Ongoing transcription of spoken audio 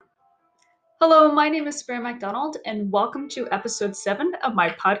Hello, my name is Sparrow MacDonald, and welcome to episode 7 of my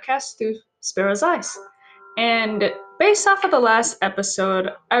podcast through Sparrow's Eyes. And based off of the last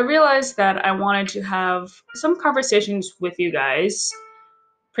episode, I realized that I wanted to have some conversations with you guys.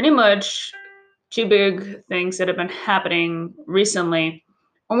 Pretty much two big things that have been happening recently,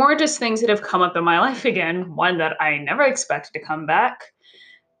 or more just things that have come up in my life again. One that I never expected to come back,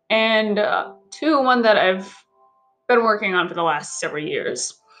 and two, one that I've been working on for the last several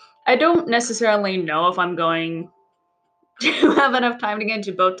years. I don't necessarily know if I'm going to have enough time to get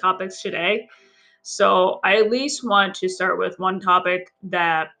into both topics today. So I at least want to start with one topic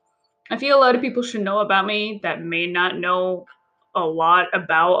that I feel a lot of people should know about me that may not know a lot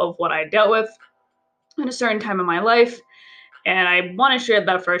about of what I dealt with at a certain time in my life. And I want to share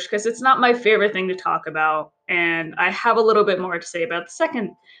that first because it's not my favorite thing to talk about. And I have a little bit more to say about the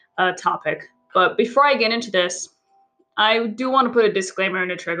second topic. But before I get into this, I do want to put a disclaimer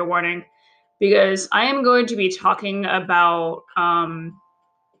and a trigger warning because I am going to be talking about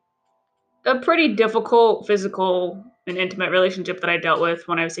a pretty difficult physical and intimate relationship that I dealt with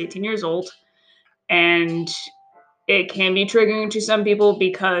when I was 18 years old. And it can be triggering to some people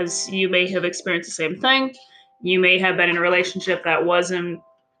because you may have experienced the same thing. You may have been in a relationship that wasn't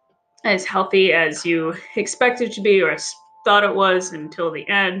as healthy as you expected it to be or thought it was until the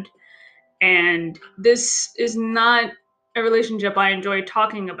end. And this is not a relationship I enjoy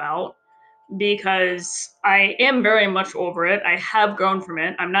talking about because I am very much over it. I have grown from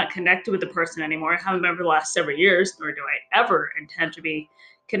it. I'm not connected with the person anymore. I haven't been for the last several years, nor do I ever intend to be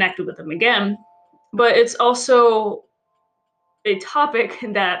connected with them again. But it's also a topic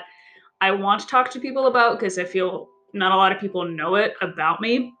that I want to talk to people about because I feel not a lot of people know it about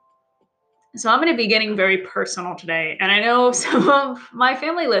me. So I'm going to be getting very personal today. And I know some of my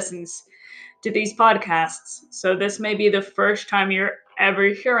family listens to these podcasts. So this may be the first time you're ever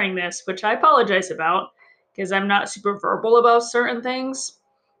hearing this, which I apologize about because I'm not super verbal about certain things.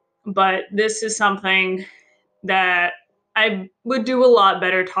 But this is something that I would do a lot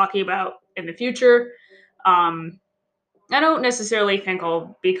better talking about in the future. Um, I don't necessarily think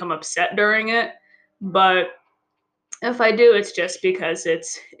I'll become upset during it, but if I do, it's just because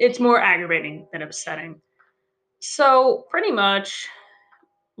it's more aggravating than upsetting. So pretty much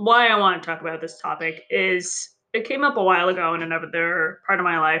why I want to talk about this topic is it came up a while ago in another part of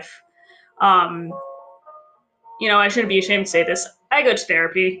my life. Um, I shouldn't be ashamed to say this. I go to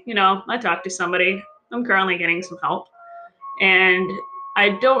therapy. I talk to somebody. I'm currently getting some help. And I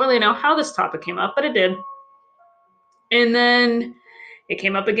don't really know how this topic came up, but it did. And then it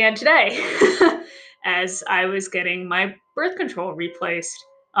came up again today as I was getting my birth control replaced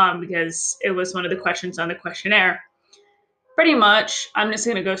because it was one of the questions on the questionnaire. Pretty much, I'm just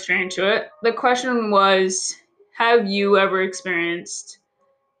going to go straight into it. The question was, have you ever experienced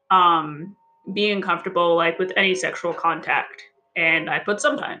um, being comfortable like with any sexual contact? And I put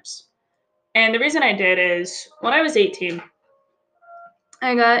sometimes. And the reason I did is when I was 18,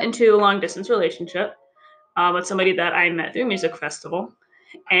 I got into a long distance relationship with somebody that I met through a music festival.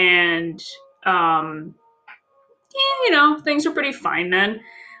 And, um, things were pretty fine then.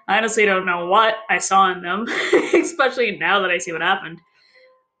 I honestly don't know what I saw in them, especially now that I see what happened.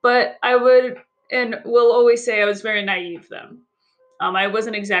 But I would and will always say I was very naive then. I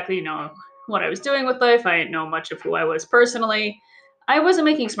wasn't exactly what I was doing with life. I didn't know much of who I was personally. I wasn't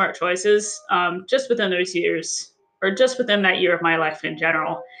making smart choices just within those years, or just within that year of my life in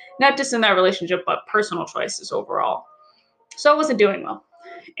general. Not just in that relationship, but personal choices overall. So I wasn't doing well.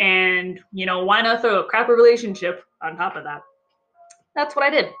 And, why not throw a crappy relationship on top of that? That's what I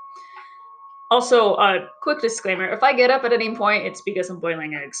did. Also, a quick disclaimer, if I get up at any point, it's because I'm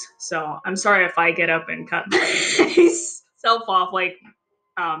boiling eggs. So I'm sorry if I get up and cut myself off like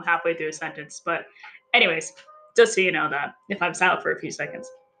halfway through a sentence. But anyways, just so you know that if I'm silent for a few seconds.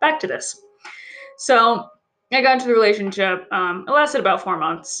 Back to this. So I got into the relationship. It lasted about 4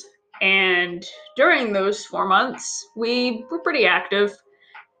 months. And during those 4 months, we were pretty active.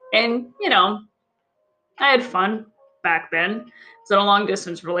 And, I had fun back then. It's in a long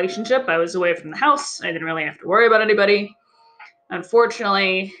distance relationship. I was away from the house. I didn't really have to worry about anybody.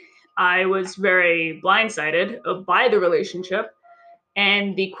 Unfortunately, I was very blindsided by the relationship.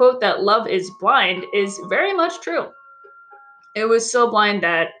 And the quote that love is blind is very much true. It was so blind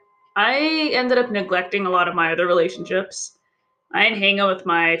that I ended up neglecting a lot of my other relationships. I didn't hang out with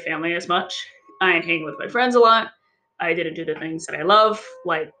my family as much. I didn't hang with my friends a lot. I didn't do the things that I love,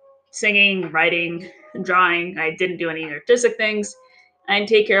 like singing, writing, drawing. I didn't do any artistic things. I didn't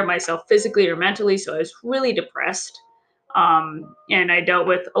take care of myself physically or mentally, so I was really depressed. And I dealt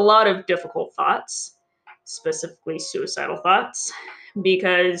with a lot of difficult thoughts, specifically suicidal thoughts,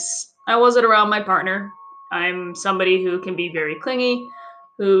 because I wasn't around my partner. I'm somebody who can be very clingy,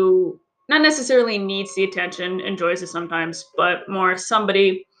 who not necessarily needs the attention, enjoys it sometimes, but more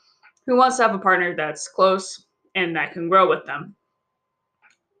somebody who wants to have a partner that's close and that can grow with them.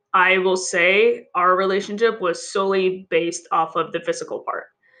 I will say our relationship was solely based off of the physical part.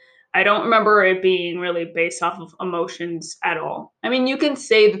 I don't remember it being really based off of emotions at all. I mean, you can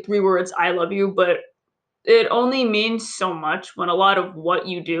say the three words, I love you, but it only means so much when a lot of what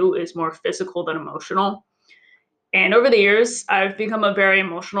you do is more physical than emotional. And over the years, I've become a very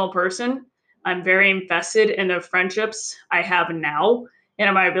emotional person. I'm very invested in the friendships I have now and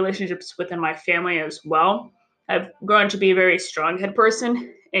in my relationships within my family as well. I've grown to be a very strong head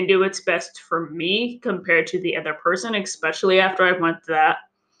person and do what's best for me compared to the other person, especially after I've went through that.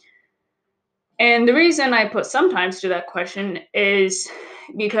 And the reason I put sometimes to that question is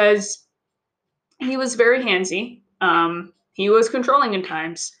because he was very handsy. He was controlling in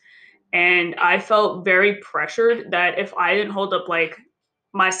times. And I felt very pressured that if I didn't hold up like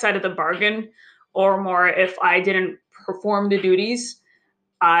my side of the bargain, or more if I didn't perform the duties,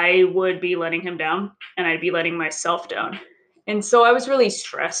 I would be letting him down and I'd be letting myself down. And so I was really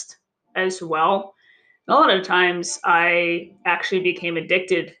stressed as well. And a lot of times I actually became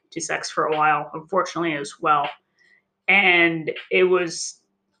addicted to sex for a while, unfortunately, as well. And it was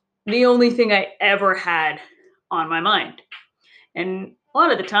the only thing I ever had on my mind. And a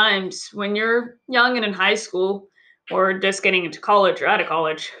lot of the times when you're young and in high school or just getting into college or out of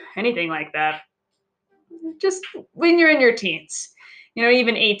college, anything like that, just when you're in your teens,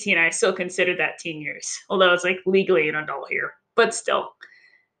 even 18, I still consider that teen years, although it's like legally an adult here, but still,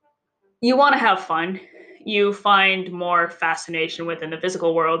 you want to have fun. You find more fascination within the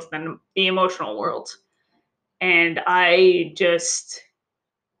physical world than the emotional world. And I just,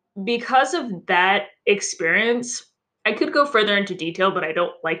 because of that experience, I could go further into detail, but I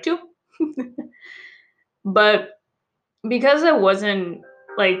don't like to. But because I wasn't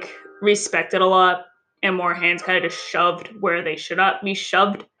like respected a lot and more hands kind of just shoved where they should not be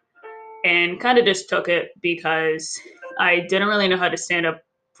shoved and kind of just took it because I didn't really know how to stand up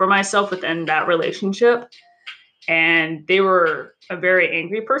for myself within that relationship. And they were a very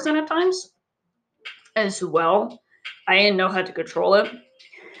angry person at times as well. I didn't know how to control it.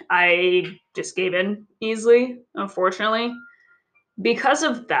 I just gave in easily, unfortunately. Because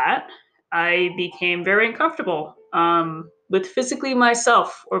of that, I became very uncomfortable with physically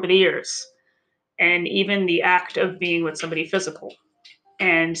myself over the years, and even the act of being with somebody physical.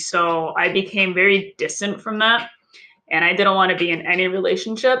 And so I became very distant from that, and I didn't want to be in any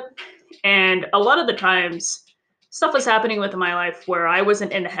relationship. And a lot of the times, stuff was happening within my life where I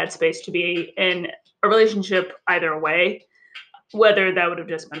wasn't in the headspace to be in a relationship either way, whether that would have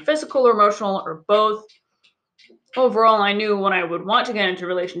just been physical or emotional or both. Overall, I knew when I would want to get into a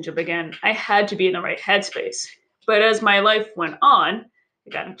relationship again, I had to be in the right headspace. But as my life went on, I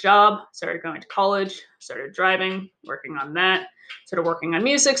got a job, started going to college, started driving, working on that, started working on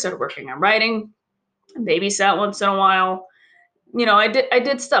music, started working on writing, babysat once in a while. I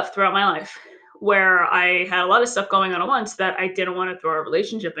did stuff throughout my life where I had a lot of stuff going on at once that I didn't want to throw a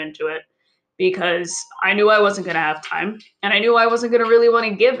relationship into it because I knew I wasn't going to have time and I knew I wasn't going to really want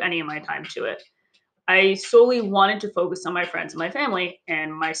to give any of my time to it. I solely wanted to focus on my friends and my family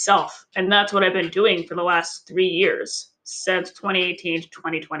and myself. And that's what I've been doing for the last 3 years, since 2018 to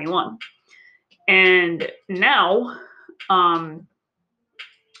 2021. And now, um,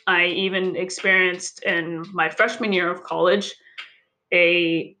 I even experienced in my freshman year of college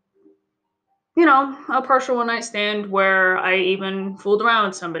a a partial one night stand where I even fooled around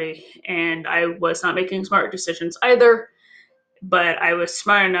with somebody and I was not making smart decisions either, but I was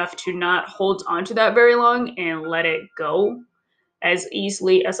smart enough to not hold on to that very long and let it go as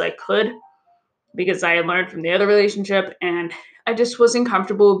easily as I could because I had learned from the other relationship and I just wasn't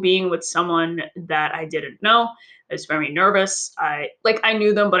comfortable being with someone that I didn't know. I was very nervous. I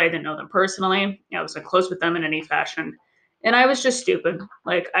knew them, but I didn't know them personally. I wasn't close with them in any fashion. And I was just stupid.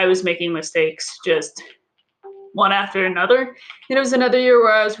 Like I was making mistakes just one after another. And it was another year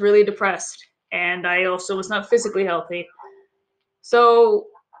where I was really depressed. And I also was not physically healthy. So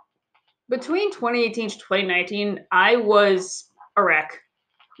between 2018 to 2019, I was a wreck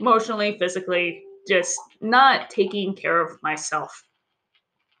emotionally, physically, just not taking care of myself.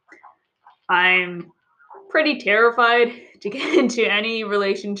 I'm pretty terrified to get into any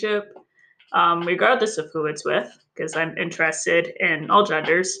relationship, regardless of who it's with, because I'm interested in all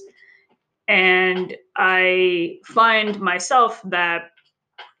genders. And I find myself that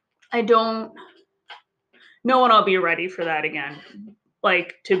I don't know when I'll be ready for that again,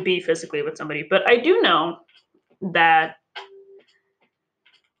 like to be physically with somebody. But I do know that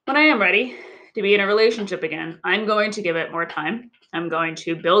when I am ready to be in a relationship again, I'm going to give it more time. I'm going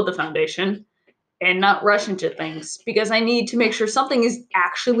to build the foundation and not rush into things because I need to make sure something is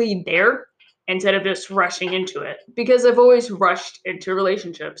actually there instead of just rushing into it. Because I've always rushed into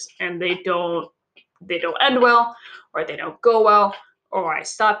relationships and they don't end well, or they don't go well, or I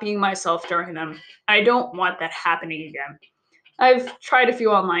stop being myself during them. I don't want that happening again. I've tried a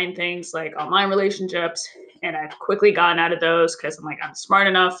few online things like online relationships, and I've quickly gotten out of those because I'm like, I'm smart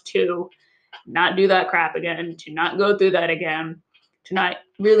enough to not do that crap again, to not go through that again, to not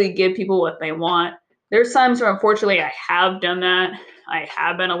really give people what they want. There's times where unfortunately I have done that. I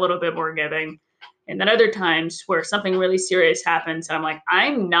have been a little bit more giving. And then other times where something really serious happens, and I'm like,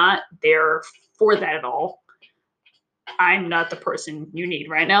 I'm not there for that at all. I'm not the person you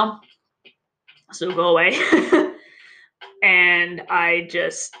need right now. So go away. And I'm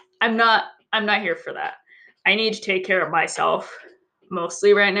not here for that. I need to take care of myself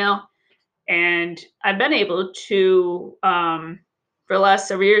mostly right now. And I've been able to for the last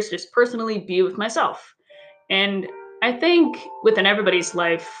several years just personally be with myself. And I think within everybody's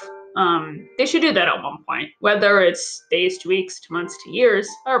life, they should do that at one point, whether it's days to weeks to months to years,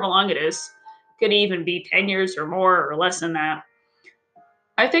 however long it is. Could even be 10 years or more or less than that.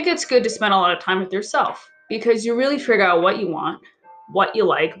 I think it's good to spend a lot of time with yourself because you really figure out what you want, what you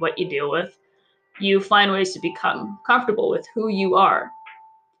like, what you deal with. You find ways to become comfortable with who you are.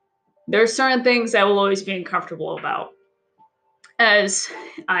 There are certain things I will always be uncomfortable about. As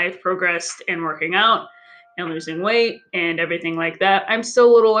I've progressed in working out and losing weight and everything like that, I'm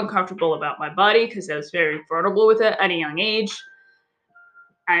still a little uncomfortable about my body because I was very vulnerable with it at a young age.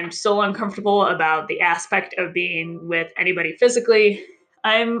 I'm still uncomfortable about the aspect of being with anybody physically.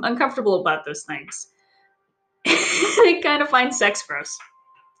 I'm uncomfortable about those things. I kind of find sex gross,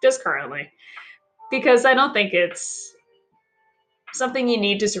 just currently, because I don't think it's something you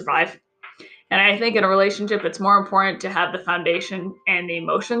need to survive. And I think in a relationship, it's more important to have the foundation and the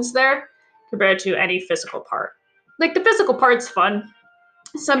emotions there compared to any physical part. Like the physical part's fun.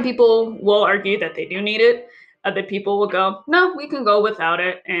 Some people will argue that they do need it. Other people will go, no, we can go without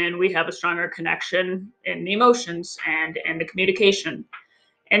it. And we have a stronger connection in the emotions and in the communication.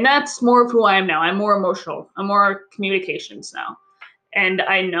 And that's more of who I am now. I'm more emotional. I'm more communications now. And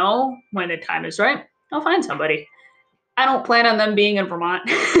I know when the time is right, I'll find somebody. I don't plan on them being in Vermont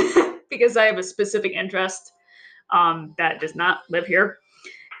because I have a specific interest that does not live here.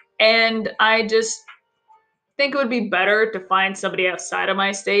 And I just think it would be better to find somebody outside of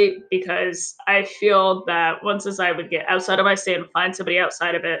my state because I feel that once as I would get outside of my state and find somebody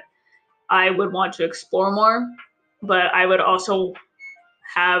outside of it, I would want to explore more, but I would also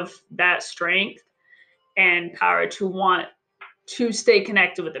have that strength and power to want to stay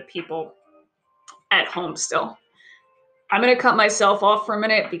connected with the people at home still. I'm going to cut myself off for a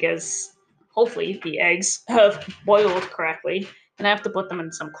minute because hopefully the eggs have boiled correctly and I have to put them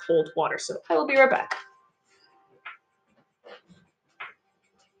in some cold water. So I will be right back.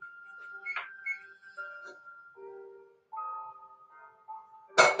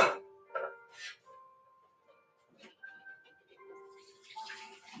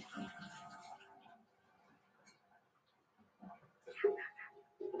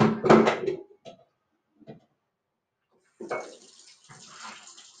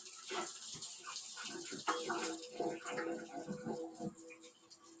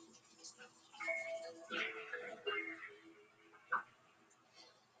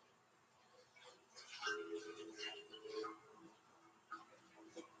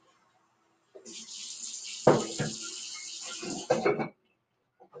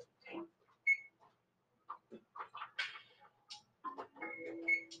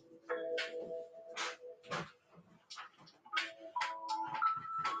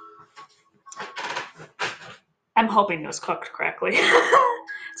 I'm hoping those cooked correctly.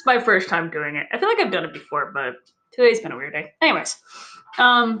 It's my first time doing it. I feel like I've done it before, but today's been a weird day. Anyways,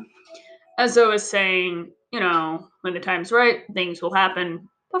 um, as I was saying, when the time's right, things will happen.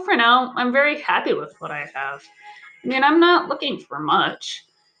 But for now, I'm very happy with what I have. I mean, I'm not looking for much.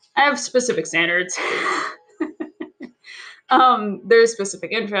 I have specific standards. There's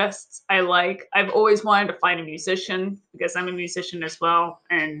specific interests I like. I've always wanted to find a musician because I'm a musician as well,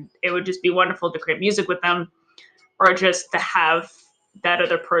 and it would just be wonderful to create music with them or just to have that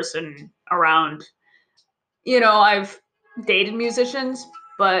other person around. I've dated musicians,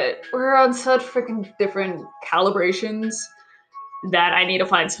 but we're on such freaking different calibrations that I need to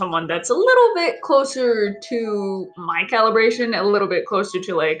find someone that's a little bit closer to my calibration, a little bit closer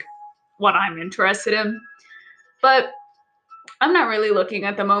to like what I'm interested in. But I'm not really looking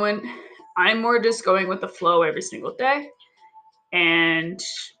at the moment. I'm more just going with the flow every single day. And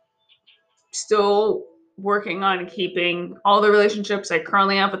still working on keeping all the relationships I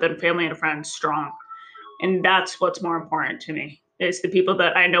currently have within family and friends strong. And that's what's more important to me, is the people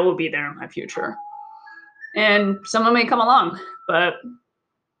that I know will be there in my future. And someone may come along, but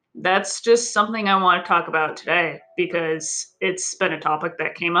that's just something I want to talk about today because it's been a topic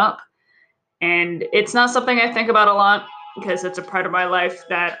that came up. And it's not something I think about a lot because it's a part of my life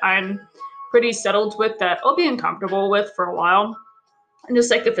that I'm pretty settled with, that I'll be uncomfortable with for a while. And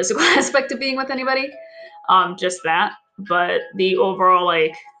just like the physical aspect of being with anybody, just that. But the overall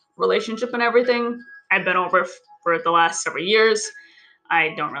like relationship and everything, I've been over for the last several years.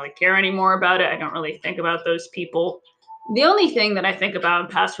 I don't really care anymore about it. I don't really think about those people. The only thing that I think about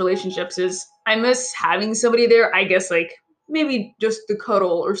in past relationships is I miss having somebody there. I guess like maybe just to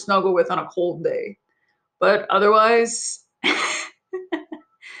cuddle or snuggle with on a cold day. But otherwise,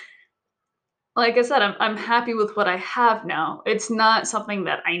 like I said, I'm happy with what I have now. It's not something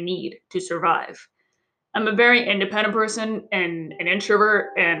that I need to survive. I'm a very independent person and an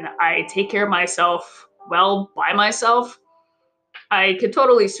introvert, and I take care of myself well by myself. I could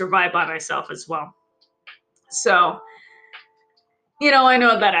totally survive by myself as well. So, I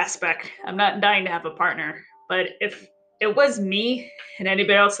know that aspect. I'm not dying to have a partner, but if it was me and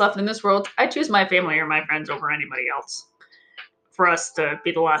anybody else left in this world, I'd choose my family or my friends over anybody else for us to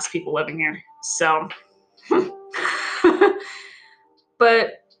be the last people living here. So,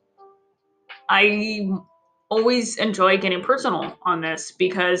 but I always enjoy getting personal on this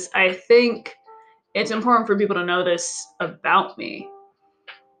because I think it's important for people to know this about me.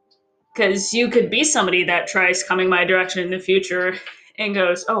 Because you could be somebody that tries coming my direction in the future and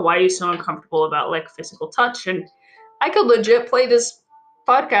goes, "Oh, why are you so uncomfortable about like physical touch?" And I could legit play this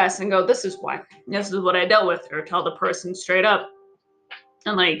podcast and go, "This is why. This is what I dealt with," or tell the person straight up.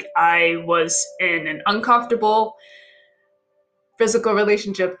 And like, I was in an uncomfortable physical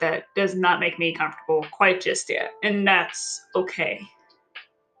relationship that does not make me comfortable quite just yet. And that's okay.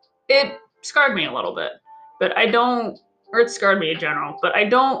 It scarred me a little bit, but I don't, or it scarred me in general, but I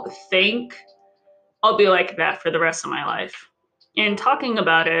don't think I'll be like that for the rest of my life. And talking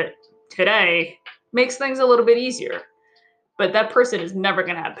about it today makes things a little bit easier. But that person is never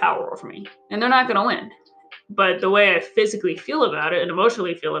going to have power over me, and they're not going to win. But the way I physically feel about it and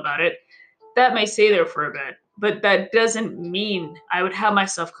emotionally feel about it, that may stay there for a bit. But that doesn't mean I would have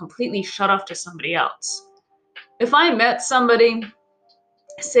myself completely shut off to somebody else. If I met somebody,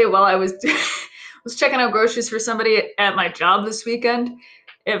 say while I was was checking out groceries for somebody at my job this weekend,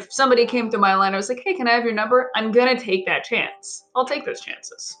 if somebody came through my line, I was like, "Hey, can I have your number?" I'm gonna take that chance. I'll take those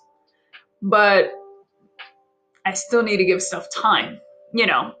chances. But I still need to give stuff time.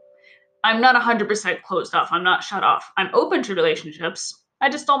 I'm not 100% closed off. I'm not shut off. I'm open to relationships. I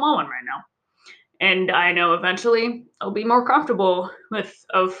just don't want one right now. And I know eventually I'll be more comfortable with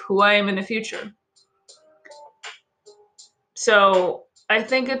of who I am in the future. So I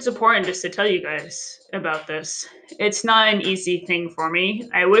think it's important just to tell you guys about this. It's not an easy thing for me.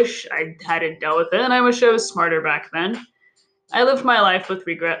 I wish I hadn't dealt with it, and I wish I was smarter back then. I lived my life with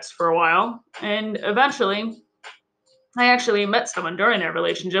regrets for a while, and eventually I actually met someone during that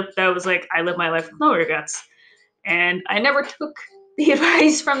relationship that was like, I live my life with no regrets. And I never took the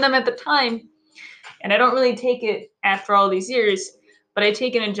advice from them at the time. And I don't really take it after all these years, but I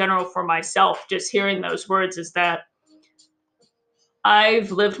take it in general for myself. Just hearing those words is that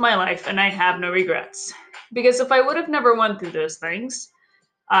I've lived my life and I have no regrets. Because if I would have never went through those things,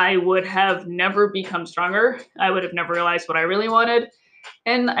 I would have never become stronger. I would have never realized what I really wanted.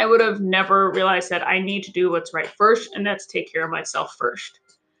 And I would have never realized that I need to do what's right first, and that's take care of myself first.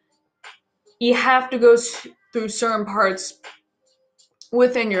 You have to go through certain parts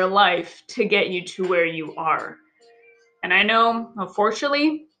within your life to get you to where you are. And I know,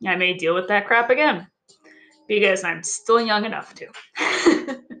 unfortunately, I may deal with that crap again because I'm still young enough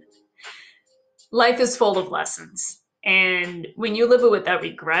to. Life is full of lessons. And when you live it without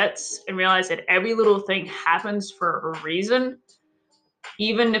regrets and realize that every little thing happens for a reason,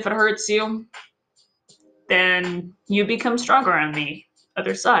 even if it hurts you, then you become stronger on the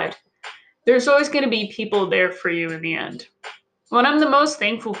other side. There's always going to be people there for you in the end. What I'm the most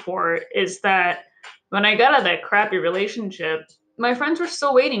thankful for is that when I got out of that crappy relationship, my friends were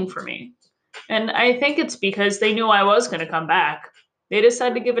still waiting for me. And I think it's because they knew I was going to come back. They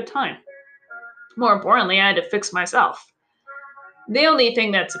decided to give it time. More importantly, I had to fix myself. The only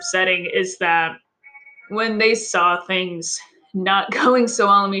thing that's upsetting is that when they saw things not going so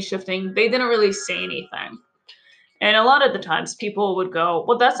well in me shifting, they didn't really say anything. And a lot of the times people would go,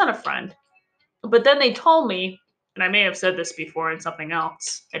 "Well, that's not a friend." But then they told me, and I may have said this before in something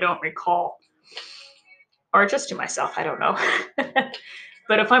else, I don't recall, or just to myself, I don't know.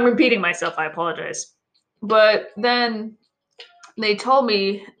 But if I'm repeating myself, I apologize. But then they told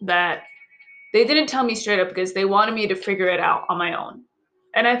me that they didn't tell me straight up because they wanted me to figure it out on my own.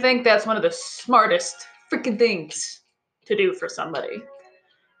 And I think that's one of the smartest freaking things to do for somebody,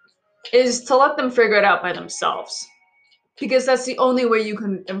 is to let them figure it out by themselves. Because that's the only way you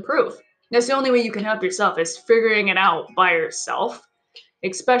can improve. That's the only way you can help yourself, is figuring it out by yourself,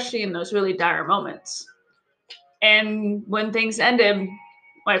 especially in those really dire moments. And when things ended,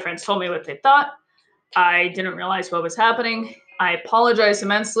 my friends told me what they thought. I didn't realize what was happening. I apologized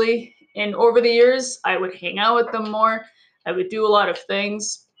immensely. And over the years, I would hang out with them more. I would do a lot of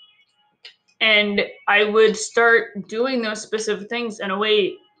things. And I would start doing those specific things in a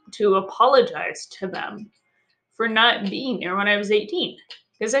way to apologize to them for not being there when I was 18,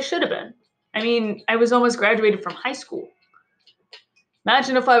 because I should have been. I mean, I was almost graduated from high school.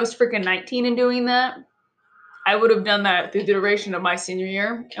 Imagine if I was freaking 19 and doing that. I would have done that through the duration of my senior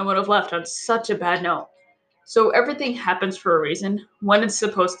year and would have left on such a bad note. So everything happens for a reason, when it's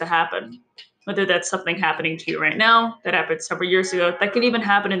supposed to happen. Whether that's something happening to you right now, that happened several years ago, that could even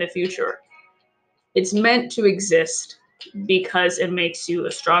happen in the future. It's meant to exist because it makes you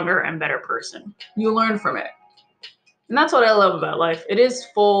a stronger and better person. You learn from it. And that's what I love about life. It is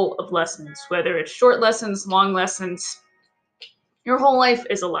full of lessons, whether it's short lessons, long lessons. Your whole life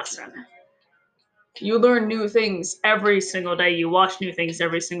is a lesson. You learn new things every single day. You watch new things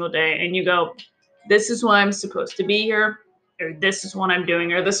every single day, and you go, this is why I'm supposed to be here, or this is what I'm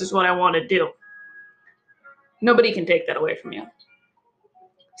doing, or this is what I want to do. Nobody can take that away from you.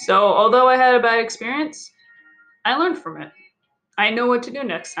 So although I had a bad experience, I learned from it. I know what to do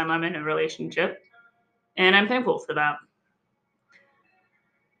next time I'm in a relationship, and I'm thankful for that.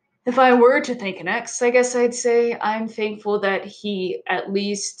 If I were to thank an ex, I guess I'd say I'm thankful that he at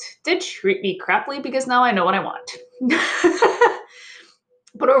least did treat me crappily, because now I know what I want.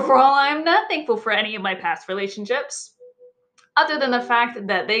 But overall, I'm not thankful for any of my past relationships, other than the fact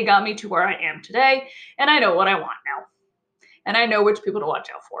that they got me to where I am today, and I know what I want now. And I know which people to watch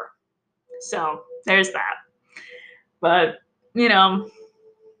out for. So there's that. But,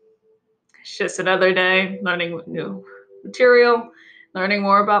 it's just another day learning new material, learning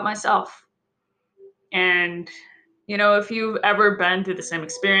more about myself. And, if you've ever been through the same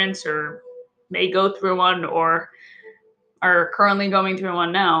experience, or may go through one, or are currently going through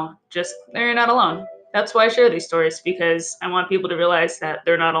one now, just you're not alone. That's why I share these stories, because I want people to realize that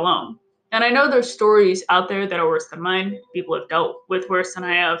they're not alone. And I know there's stories out there that are worse than mine. People have dealt with worse than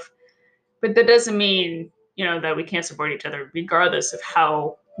I have. But that doesn't mean, that we can't support each other, regardless of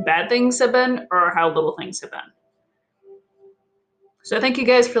how bad things have been or how little things have been. So thank you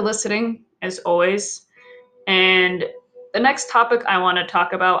guys for listening, as always. And the next topic I want to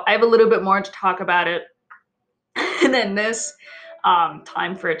talk about, I have a little bit more to talk about it than this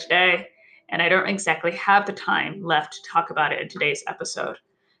time for today. And I don't exactly have the time left to talk about it in today's episode.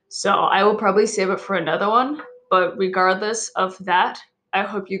 So I will probably save it for another one. But regardless of that, I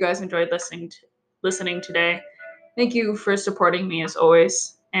hope you guys enjoyed listening today. Thank you for supporting me, as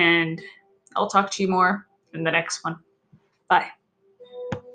always. And I'll talk to you more in the next one. Bye.